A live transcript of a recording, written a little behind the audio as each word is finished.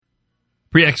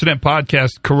Pre-Accident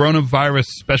Podcast, coronavirus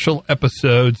special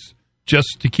episodes,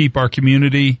 just to keep our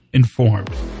community informed.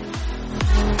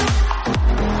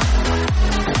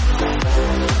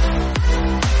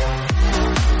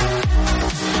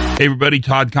 Hey everybody,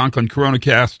 Todd Conklin,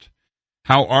 CoronaCast.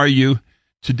 How are you?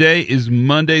 Today is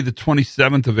Monday, the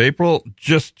 27th of April.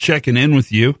 Just checking in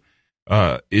with you.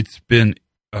 It's been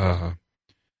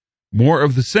more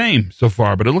of the same so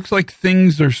far, but it looks like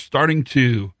things are starting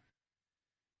to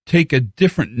take a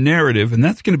different narrative, and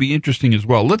that's going to be interesting as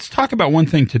well. Let's talk about one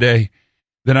thing today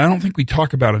that I don't think we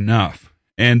talk about enough,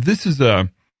 and this is I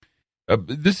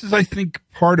think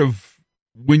part of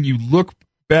when you look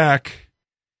back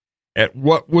at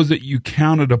what was it you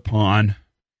counted upon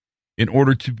in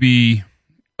order to be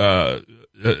to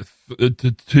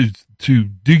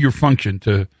do your function,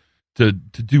 to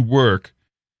do work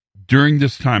during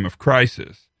this time of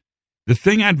crisis. The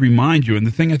thing I'd remind you, and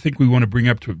the thing I think we want to bring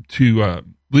up to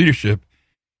leadership,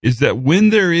 is that when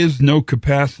there is no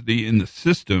capacity in the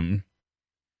system,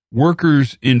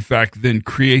 workers, in fact, then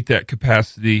create that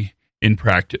capacity in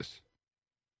practice.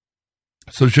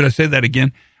 So should I say that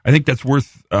again? I think that's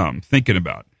worth thinking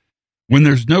about. When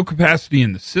there's no capacity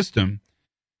in the system,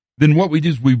 then what we do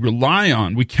is we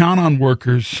count on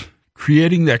workers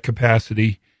creating that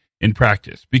capacity in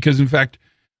practice. Because, in fact,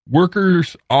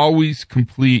 workers always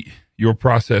complete your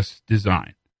process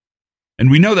design.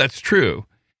 And we know that's true.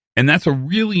 And that's a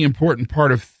really important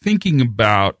part of thinking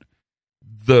about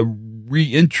the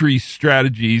reentry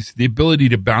strategies, the ability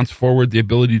to bounce forward, the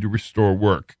ability to restore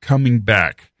work, coming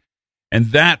back. And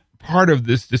that part of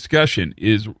this discussion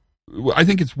is, I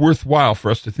think it's worthwhile for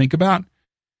us to think about,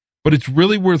 but it's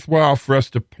really worthwhile for us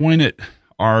to point at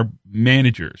our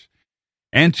managers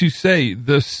and to say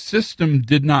the system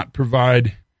did not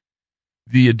provide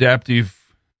the adaptive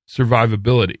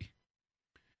survivability.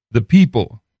 The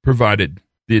people provided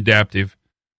the adaptive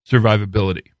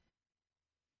survivability.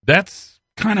 That's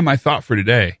kind of my thought for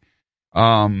today.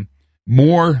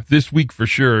 More this week for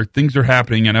sure. Things are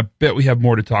happening, and I bet we have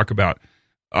more to talk about.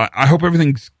 I hope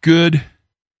everything's good,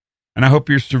 and I hope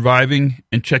you're surviving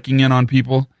and checking in on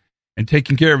people and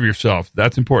taking care of yourself.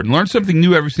 That's important. Learn something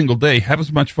new every single day. Have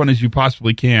as much fun as you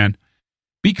possibly can.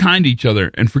 Be kind to each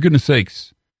other, and for goodness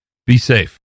sakes, be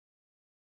safe.